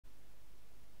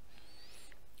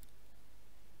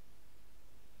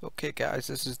Okay guys,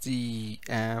 this is the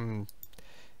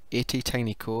AT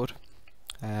Tiny code.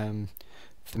 The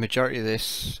majority of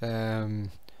this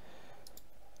was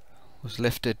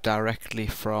lifted directly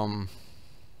from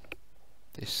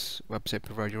this website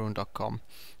provideyourown.com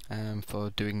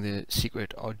for doing the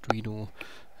secret Arduino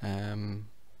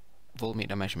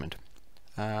voltmeter measurement.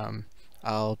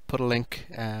 I'll put a link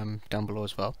down below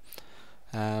as well.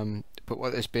 But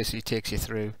what this basically takes you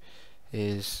through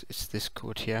is it's this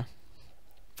code here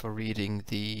for reading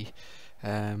the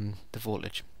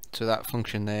voltage. So that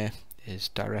function there is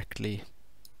directly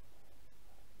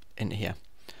into here.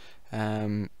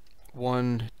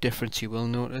 One difference you will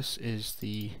notice is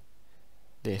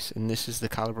this is the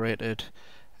calibrated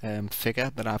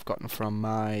figure that I've gotten from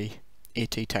my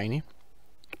AT Tiny.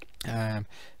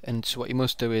 And so what you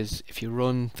must do is, if you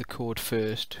run the code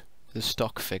first, the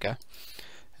stock figure,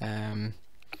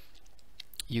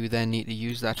 you then need to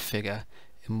use that figure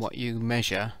in what you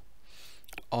measure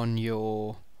on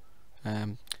your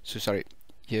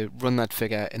you run that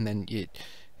figure and then you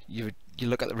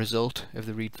look at the result of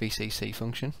the read VCC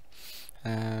function,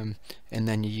 and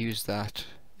then you use that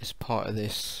as part of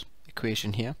this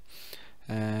equation here.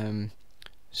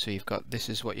 So you've got, this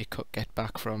is what you get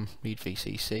back from read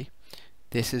VCC,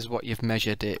 this is what you've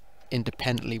measured it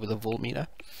independently with a voltmeter.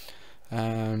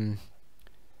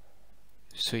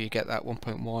 So you get that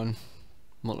 1.1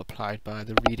 multiplied by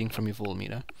the reading from your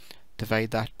voltmeter, divide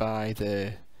that by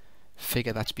the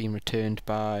figure that's being returned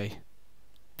by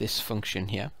this function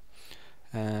here,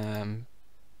 and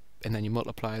then you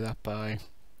multiply that by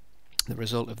the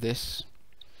result of this,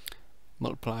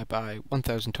 multiply by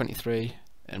 1023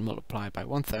 and multiply by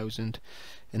 1000,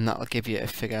 and that'll give you a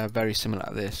figure very similar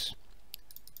to this.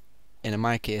 And in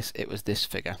my case it was this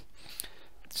figure.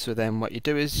 So then what you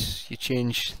do is you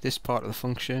change this part of the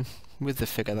function with the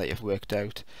figure that you've worked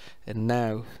out, and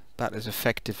now that is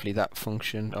effectively that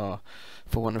function, or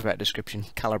for want of a better description,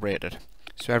 calibrated.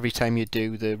 So every time you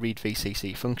do the read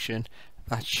VCC function,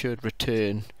 that should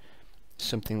return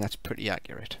something that's pretty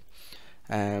accurate.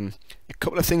 A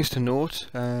couple of things to note.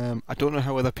 I don't know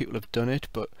how other people have done it,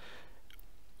 but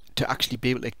to actually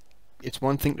be able to, it's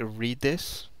one thing to read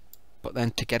this, but then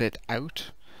to get it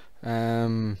out,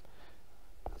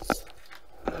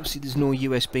 obviously there's no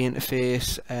USB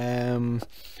interface,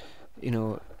 you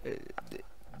know,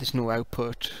 there's no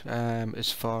output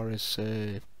as far as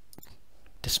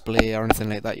display or anything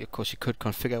like that. Of course you could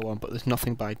configure one, but there's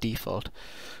nothing by default.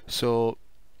 So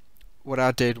what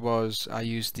I did was I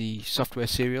used the software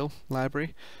serial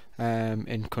library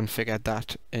and configured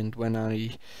that, and when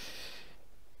I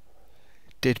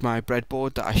did my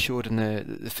breadboard that I showed in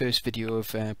the first video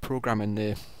of programming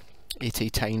the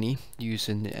AT Tiny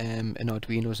using an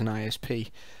Arduino as an ISP,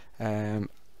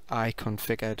 I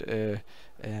configured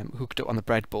hooked up on the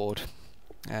breadboard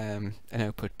an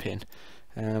output pin.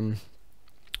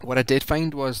 What I did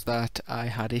find was that I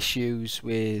had issues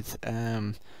with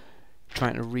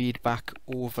trying to read back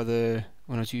over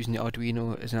when I was using the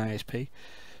Arduino as an ISP.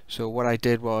 So what I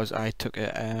did was I took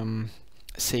a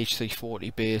Sage 340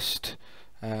 based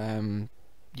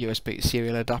USB to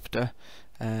serial adapter,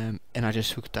 and I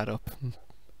just hooked that up,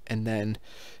 and then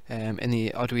in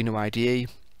the Arduino IDE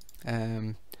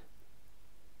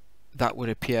that would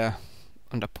appear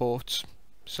under ports,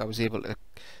 so I was able to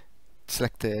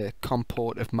select the COM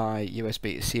port of my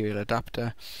USB to serial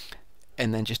adapter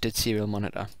and then just did serial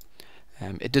monitor.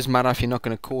 It doesn't matter if you're not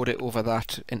going to code it over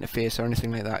that interface or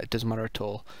anything like that, it doesn't matter at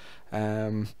all.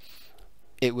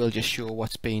 It will just show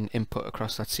what's being input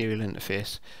across that serial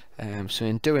interface. So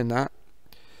in doing that,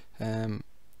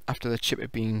 after the chip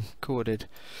had been coded,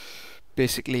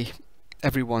 basically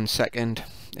every 1 second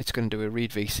it's going to do a read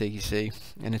VCC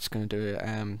and it's going to do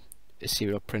a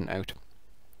serial printout.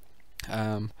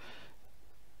 And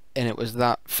it was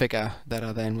that figure that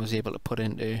I then was able to put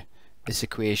into this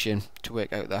equation to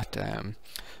work out that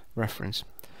reference.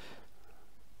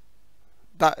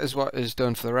 That is what is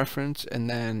done for the reference, and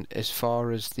then as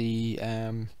far as the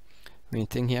main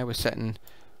thing here, we're setting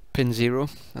pin 0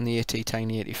 and the AT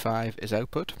Tiny 85 is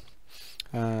output.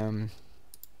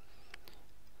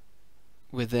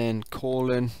 We're then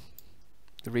calling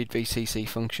the read VCC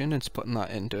function and putting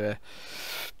that into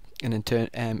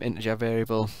an integer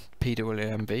variable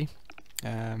PWMV.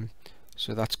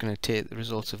 So that's going to take the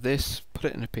results of this, put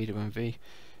it in a PWMV.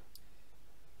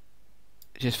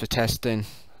 Just for testing,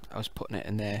 I was putting it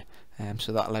in there,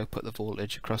 so that'll output the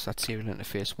voltage across that serial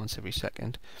interface once every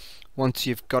second. Once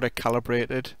you've got it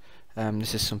calibrated,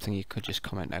 this is something you could just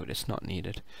comment out, it's not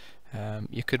needed.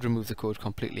 You could remove the code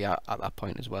completely at that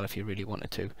point as well if you really wanted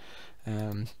to,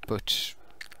 but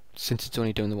since it's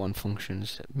only doing the one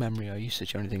function's memory or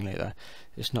usage or anything like that,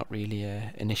 it's not really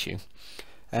an issue.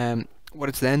 What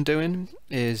it's then doing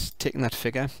is taking that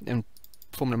figure and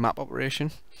forming a map operation.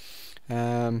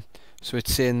 So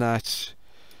it's saying that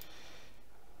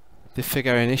the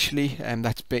figure initially,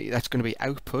 that's going to be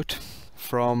output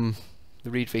from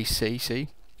the read VCC.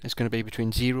 It's going to be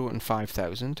between 0 and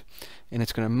 5,000, and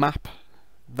it's going to map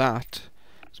that,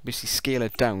 so basically scale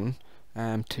it down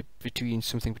to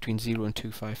something between 0 and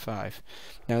 255.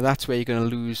 Now that's where you're going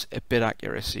to lose a bit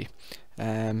accuracy,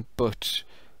 but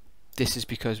this is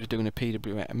because we're doing a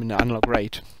PWM, analog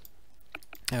write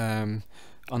on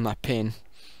that pin,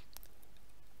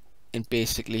 and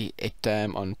basically it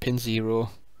on pin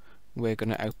 0 we're going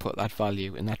to output that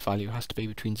value, and that value has to be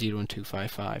between 0 and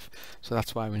 255, so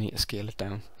that's why we need to scale it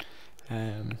down.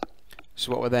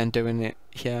 So what we're then doing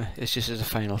here is just as a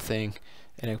final thing,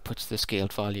 it outputs the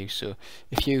scaled value. So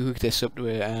if you hook this up to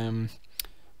a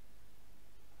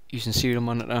using serial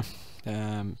monitor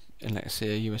and like I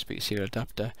say a USB to serial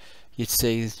adapter, you'd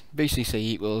basically say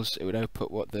equals, it would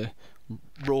output what the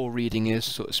raw reading is,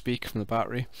 so to speak, from the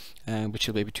battery, which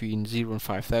will be between 0 and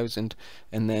 5,000,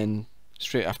 and then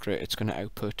straight after it, it's going to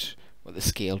output what the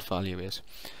scaled value is.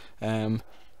 And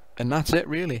that's it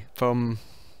really.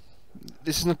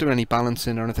 This is not doing any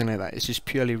balancing or anything like that, it's just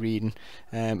purely reading,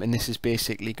 and this is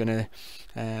basically going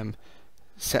to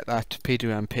set that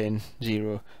PWM pin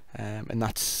 0, and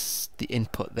that's the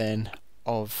input then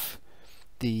of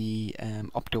the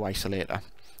opto isolator,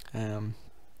 and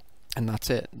that's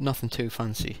it, nothing too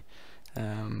fancy.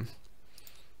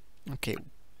 Okay,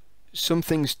 some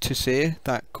things to say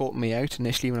that caught me out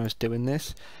initially when I was doing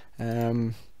this.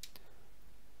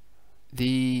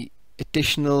 The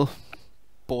additional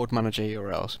board manager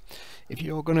URLs. If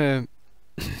you're going to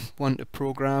want to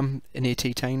program an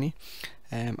ATtiny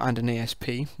and an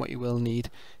ASP, what you will need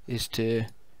is to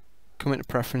come into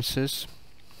preferences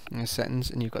and settings,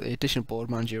 and you've got the additional board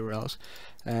manager URLs.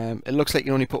 It looks like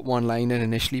you only put one line in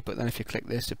initially, but then if you click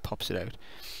this it pops it out.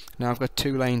 Now I've got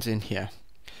two lines in here.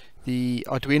 The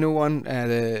Arduino one,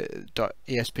 the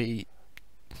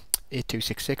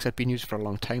 .ASP8266, I've been using for a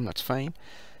long time, that's fine.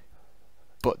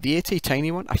 But the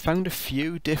ATtiny one, I found a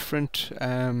few different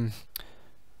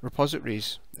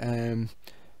repositories, and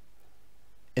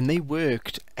they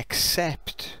worked,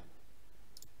 except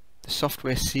the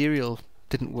software serial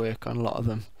didn't work on a lot of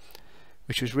them,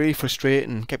 which was really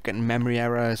frustrating. Kept getting memory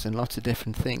errors and lots of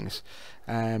different things,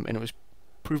 and it was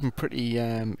proven pretty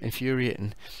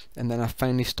infuriating. And then I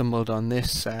finally stumbled on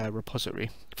this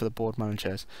repository for the board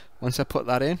managers. Once I put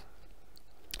that in,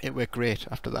 it worked great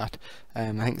after that.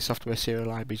 I think the software serial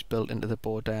library is built into the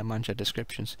board manager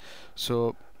descriptions,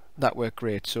 so that worked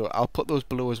great. So I'll put those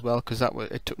below as well, because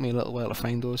it took me a little while to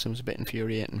find those and it was a bit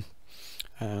infuriating.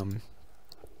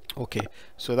 Okay,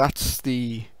 so that's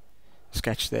the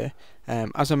sketch there.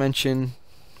 As I mentioned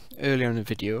earlier in the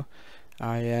video,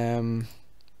 I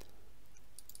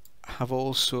have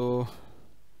also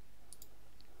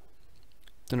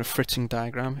done a fritzing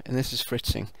diagram, and this is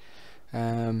fritzing.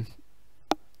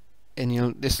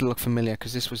 And this will look familiar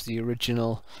because this was the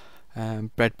original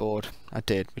breadboard I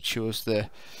did, which shows the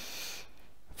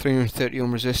 330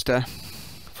 ohm resistor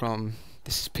from,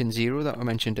 this is pin 0 that I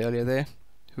mentioned earlier there,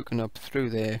 hooking up through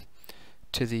there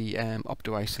to the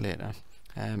opto isolator.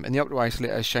 And the opto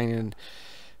isolator is shining,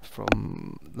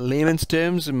 from layman's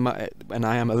terms, and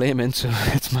I am a layman, so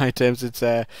it's my terms, it's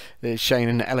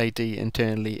shining an LED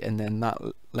internally, and then that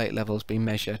light level is being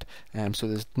measured, so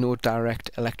there's no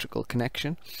direct electrical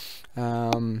connection.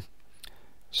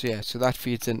 So yeah, so that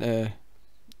feeds into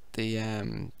the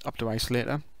opto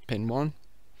isolator, pin 1,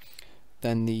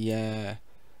 then the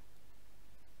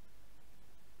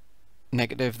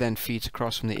negative then feeds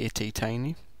across from the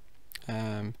ATtiny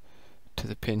to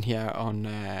the pin here on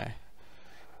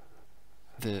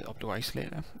the opto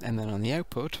isolator, and then on the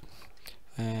output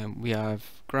we have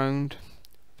ground,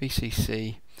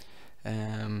 VCC,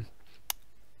 and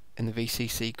the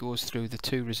VCC goes through the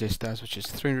two resistors, which is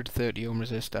a 330 ohm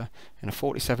resistor and a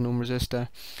 47 ohm resistor,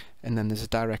 and then there's a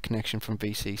direct connection from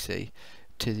VCC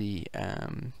to the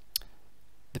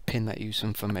pin that you use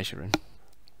them for measuring.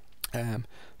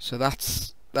 So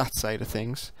that's that side of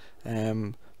things.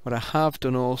 What I have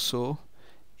done also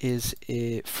is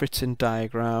a fritzing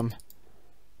diagram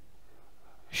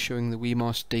showing the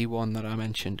WeMOS D1 that I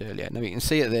mentioned earlier. Now you can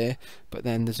see it there, but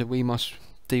then there's a WeMOS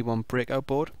D1 breakout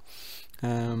board,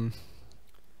 so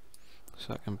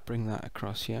I can bring that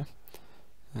across here.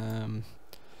 I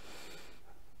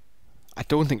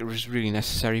don't think it was really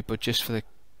necessary, but just for the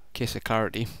case of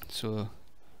clarity, so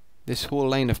this whole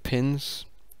line of pins,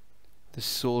 the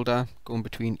solder going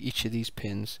between each of these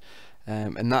pins,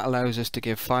 and that allows us to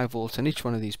give 5 volts on each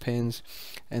one of these pins,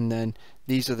 and then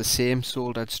these are the same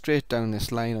soldered straight down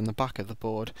this line on the back of the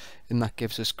board, and that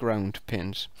gives us ground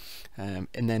pins. And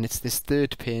then it's this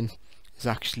third pin is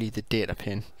actually the data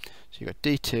pin. So you've got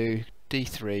D2,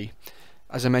 D3.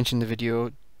 As I mentioned in the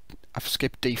video, I've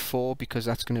skipped D4 because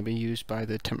that's going to be used by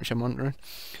the temperature monitoring.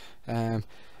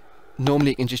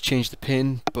 Normally you can just change the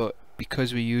pin, but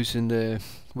because we're using the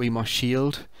WeMOS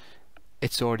shield,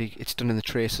 it's done in the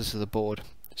traces of the board,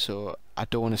 so I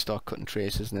don't want to start cutting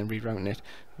traces and then rerouting it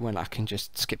when I can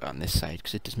just skip it on this side,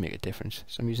 because it does make a difference.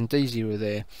 So I'm using D0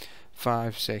 there,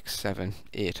 5, 6, 7,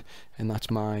 8, and that's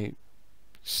my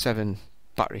 7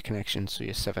 battery connection, so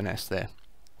your 7S there.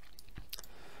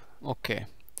 Okay,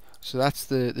 so that's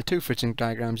the 2 fritzing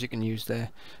diagrams you can use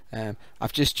there.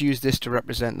 I've just used this to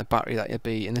represent the battery that you'll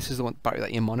be, and this is the battery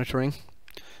that you're monitoring.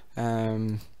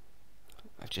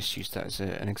 I've just used that as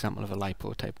an example of a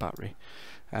LiPo type battery.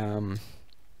 Okay,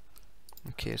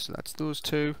 so that's those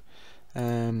 2.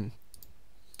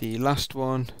 The last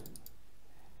one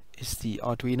is the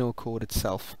Arduino code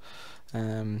itself.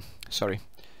 Sorry.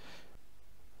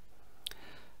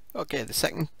 Okay, the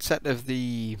second set of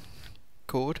the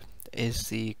code is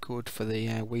the code for the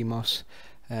WeMOS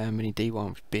Mini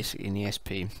D1, basically in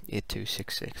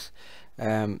ESP8266.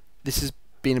 This has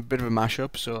been a bit of a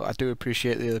mashup, so I do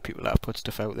appreciate the other people that have put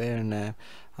stuff out there, and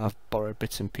I've borrowed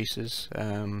bits and pieces.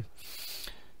 So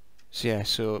yeah,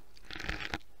 so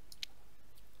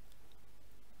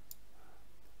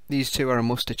these 2 are a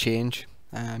must to change.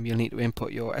 You'll need to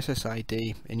input your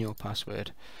SSID in your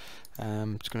password.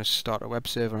 It's going to start a web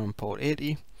server on port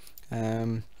 80.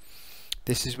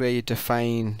 This is where you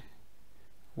define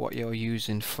what you're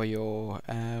using for your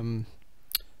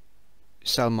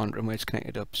cell monitoring, where it's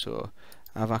connected up. So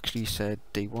I've actually said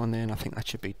D1 there, and I think that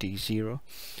should be D0.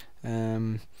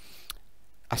 I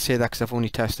say that because I've only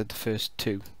tested the first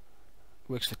 2.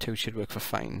 Works for 2, should work for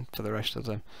fine for the rest of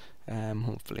them,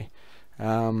 hopefully.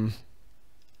 So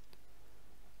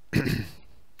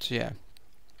yeah,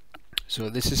 so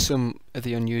this is some of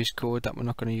the unused code that we're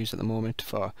not going to use at the moment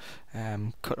for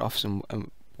cut-offs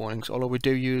and warnings, although we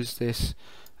do use this,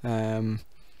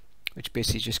 which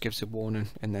basically just gives a warning,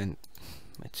 and then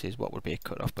it says what would be a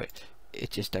cut-off, but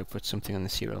it just outputs something on the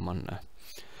serial monitor.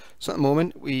 So at the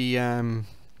moment we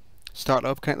start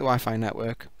up, connect the Wi-Fi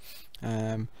network,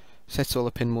 sets all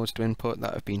the pin modes to input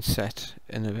that have been set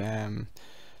in the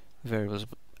variables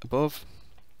above.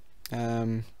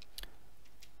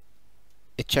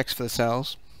 It checks for the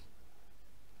cells,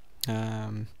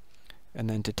 and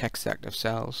then detects the active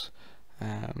cells,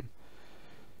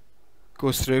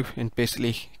 goes through and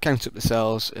basically counts up the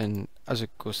cells, and as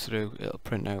it goes through it'll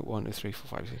print out 1, 2, 3,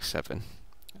 4, 5, 6, 7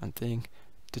 and thing,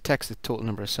 detects the total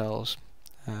number of cells,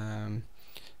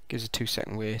 gives a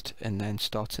 2-second wait, and then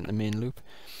starts in the main loop.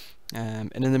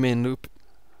 And in the main loop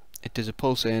it does a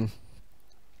pulse in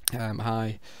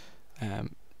high, a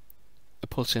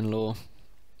pulse in low,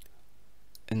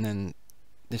 and then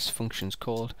this function's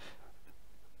called.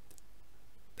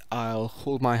 I'll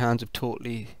hold my hands up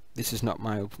totally. This is not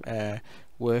my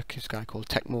work. It's a guy called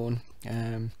Techmoan,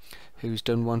 who's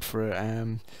done one for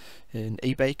an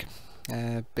ebike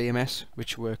BMS,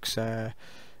 which works. I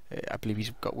believe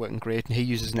he's got working great, and he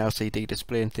uses an LCD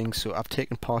display and things. So I've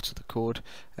taken parts of the code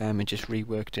and just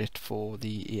reworked it for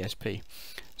the ESP.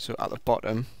 So at the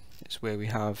bottom is where we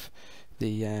have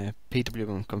the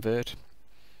PWM convert.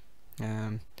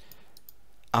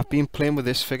 I've been playing with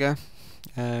this figure.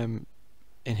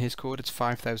 In his code it's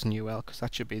 5000 UL, because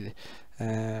that should be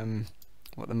the,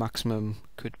 what the maximum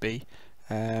could be.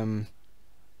 It's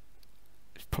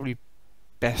probably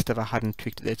best if I hadn't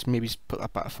tweaked it. It's maybe put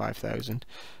that back to 5000.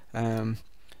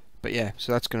 But yeah,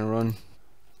 so that's going to run.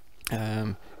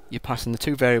 You're passing the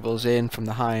 2 variables in from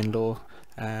the high and low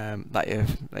that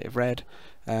you've read,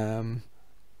 and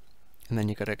then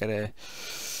you've got to get an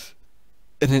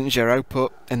integer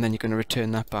output, and then you're going to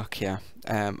return that back here.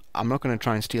 I'm not going to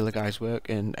try and steal the guy's work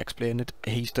and explain it.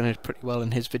 He's done it pretty well in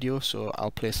his video, so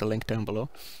I'll place a link down below.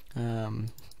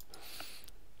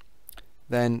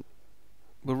 Then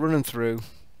we're running through,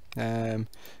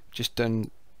 just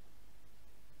done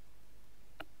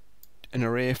an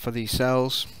array for these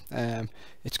cells.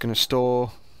 It's going to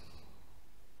store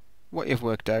what you've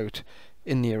worked out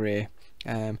in the array.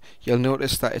 You'll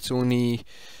notice that it's only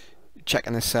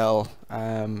checking the cell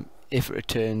if it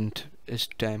returned is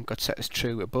got set as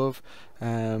true above.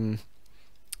 Otherwise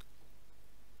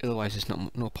there's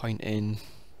no point in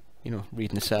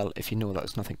reading the cell if you know that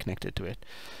there's nothing connected to it.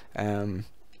 Then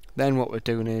what we're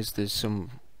doing is there's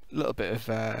some little bit of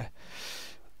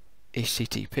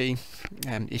HTTP,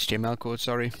 HTML code,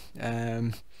 sorry,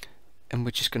 and and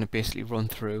we're just going to basically run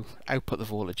through, output the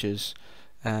voltages,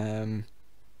 and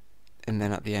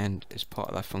then at the end, as part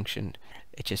of that function,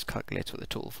 it just calculates what the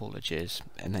total voltage is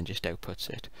and then just outputs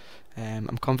it.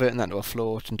 I'm converting that to a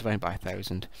float and dividing by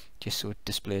 1000 just so it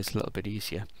displays a little bit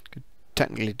easier. Could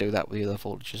technically do that with the other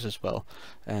voltages as well,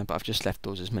 but I've just left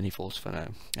those as millivolts for now,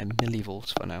 and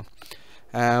millivolts for now.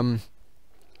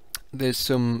 There's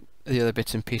some of the other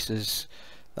bits and pieces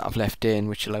that I've left in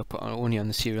which will output only on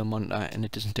the serial monitor, and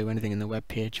it doesn't do anything in the web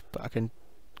page, but I can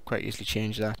quite easily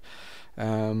change that.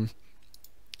 And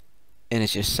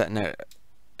it's just setting out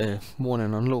a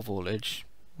warning on low voltage,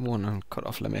 one on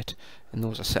cut-off limit, and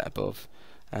those are set above.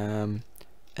 And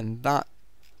that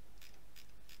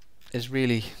is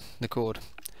really the code.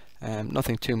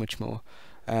 Nothing too much more.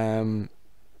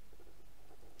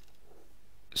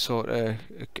 Sort of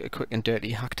a quick and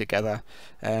dirty hack together.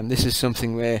 This is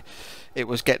something where it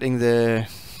was getting the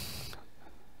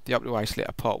optical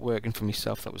isolator part working for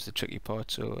myself. That was the tricky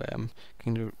part. So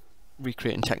kind of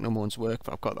recreating Technomone's work,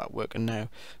 but I've got that working now.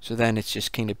 So then it's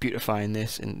just kind of beautifying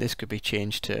this, and this could be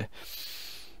changed to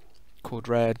code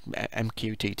red,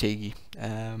 MQTT.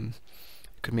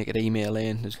 Could make it email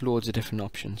in. There's loads of different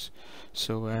options.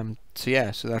 So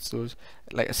yeah, so that's those.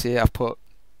 Like I say, I've put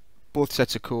both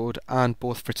sets of code and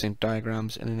both fritzing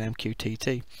diagrams in an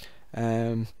MQTT,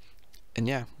 and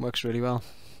yeah, works really well.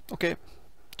 Okay,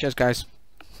 cheers guys.